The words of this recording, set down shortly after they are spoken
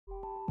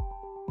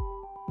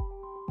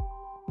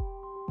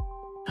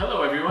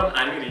Hello everyone,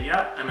 I'm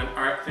Elia. I'm an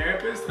art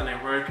therapist and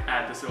I work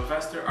at the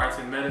Sylvester Arts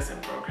in Medicine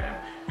program.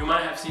 You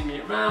might have seen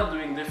me around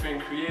doing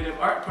different creative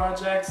art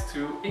projects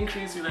to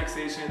increase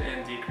relaxation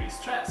and decrease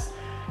stress.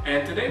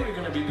 And today we're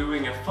going to be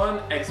doing a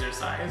fun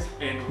exercise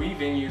in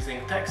weaving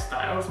using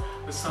textiles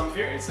with some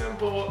very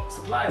simple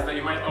supplies that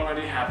you might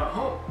already have at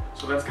home.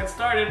 So let's get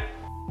started.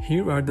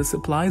 Here are the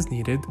supplies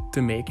needed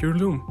to make your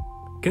loom.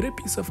 Get a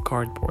piece of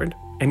cardboard,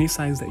 any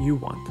size that you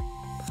want.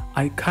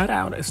 I cut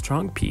out a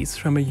strong piece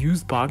from a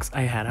used box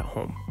I had at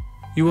home.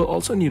 You will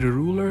also need a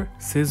ruler,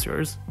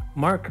 scissors,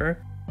 marker,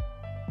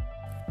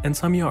 and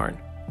some yarn.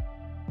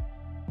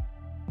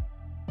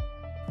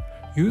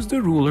 Use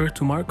the ruler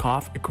to mark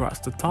off across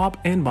the top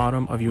and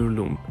bottom of your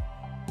loom.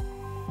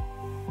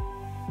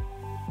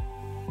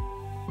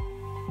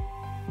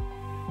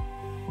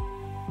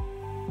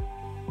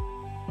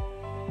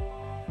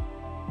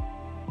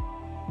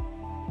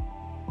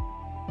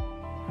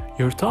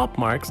 Your top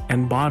marks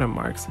and bottom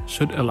marks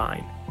should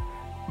align.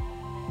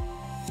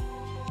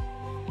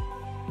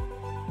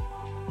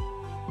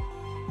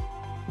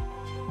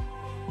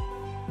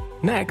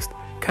 Next,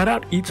 cut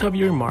out each of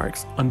your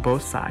marks on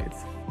both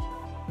sides.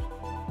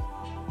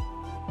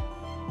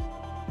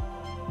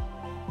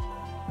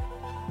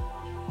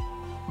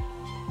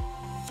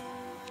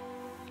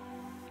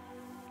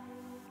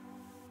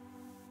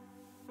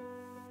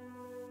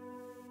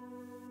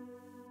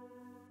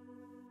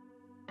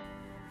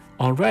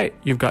 Alright,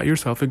 you've got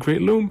yourself a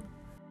great loom.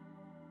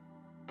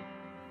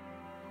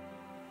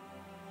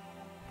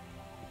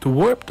 To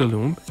warp the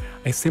loom,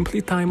 I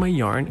simply tie my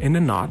yarn in a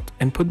knot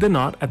and put the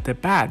knot at the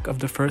back of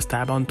the first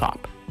tab on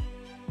top.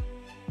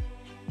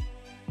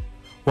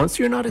 Once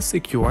your knot is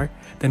secure,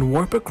 then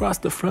warp across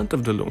the front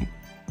of the loom.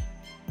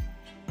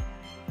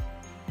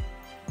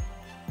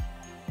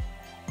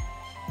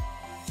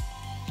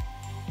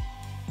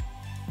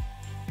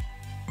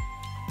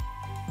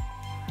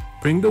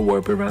 Bring the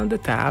warp around the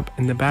tab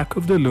in the back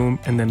of the loom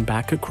and then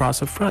back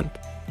across the front.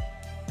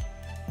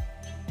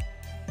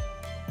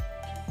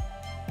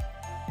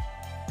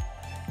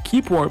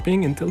 Keep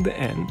warping until the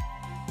end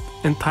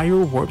and tie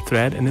your warp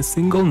thread in a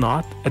single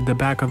knot at the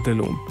back of the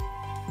loom.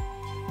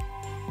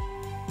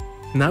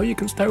 Now you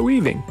can start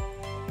weaving.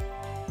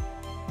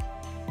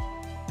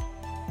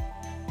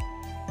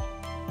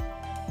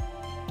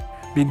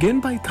 Begin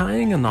by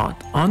tying a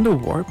knot on the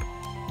warp.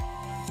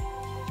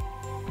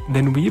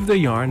 Then weave the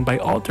yarn by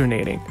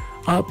alternating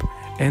up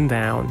and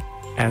down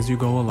as you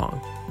go along.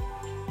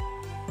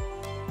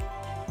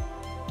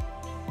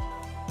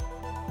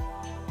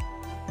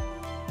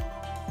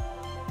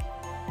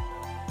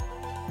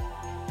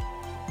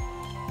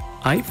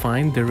 I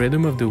find the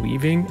rhythm of the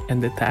weaving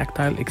and the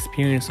tactile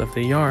experience of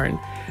the yarn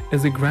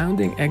is a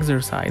grounding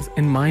exercise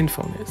in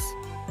mindfulness.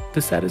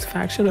 The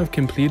satisfaction of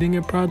completing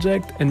a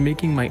project and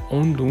making my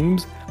own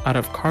looms out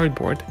of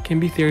cardboard can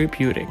be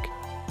therapeutic.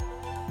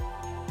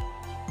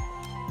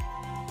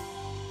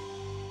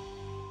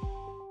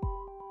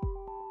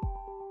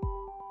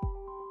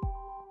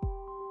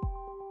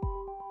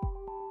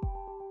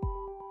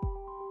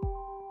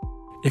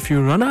 If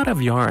you run out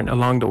of yarn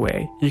along the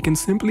way, you can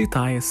simply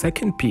tie a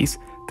second piece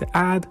to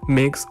add,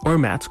 mix, or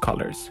match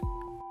colors.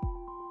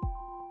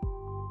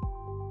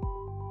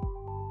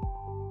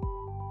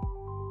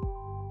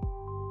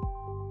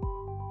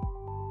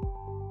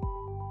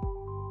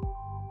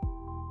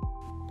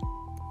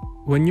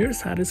 When you're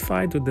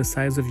satisfied with the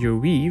size of your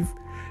weave,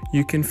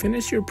 you can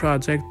finish your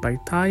project by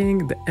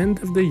tying the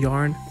end of the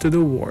yarn to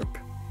the warp.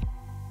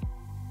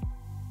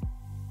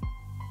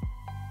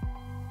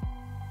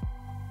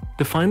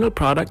 The final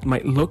product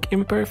might look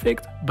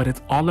imperfect, but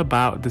it's all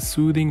about the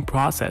soothing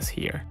process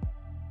here.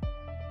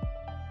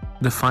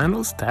 The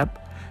final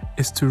step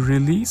is to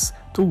release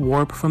the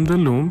warp from the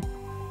loom,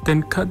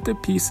 then cut the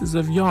pieces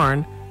of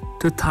yarn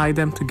to tie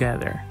them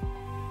together.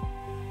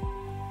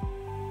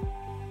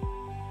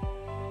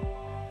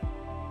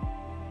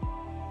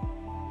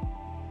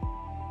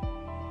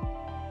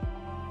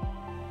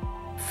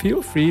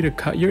 Feel free to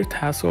cut your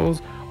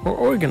tassels or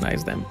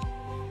organize them.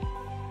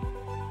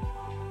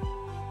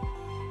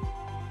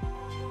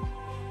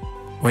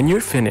 When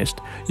you're finished,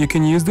 you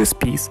can use this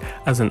piece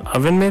as an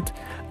oven mitt,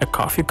 a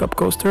coffee cup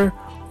coaster,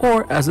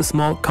 or as a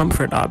small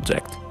comfort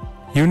object.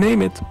 You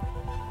name it,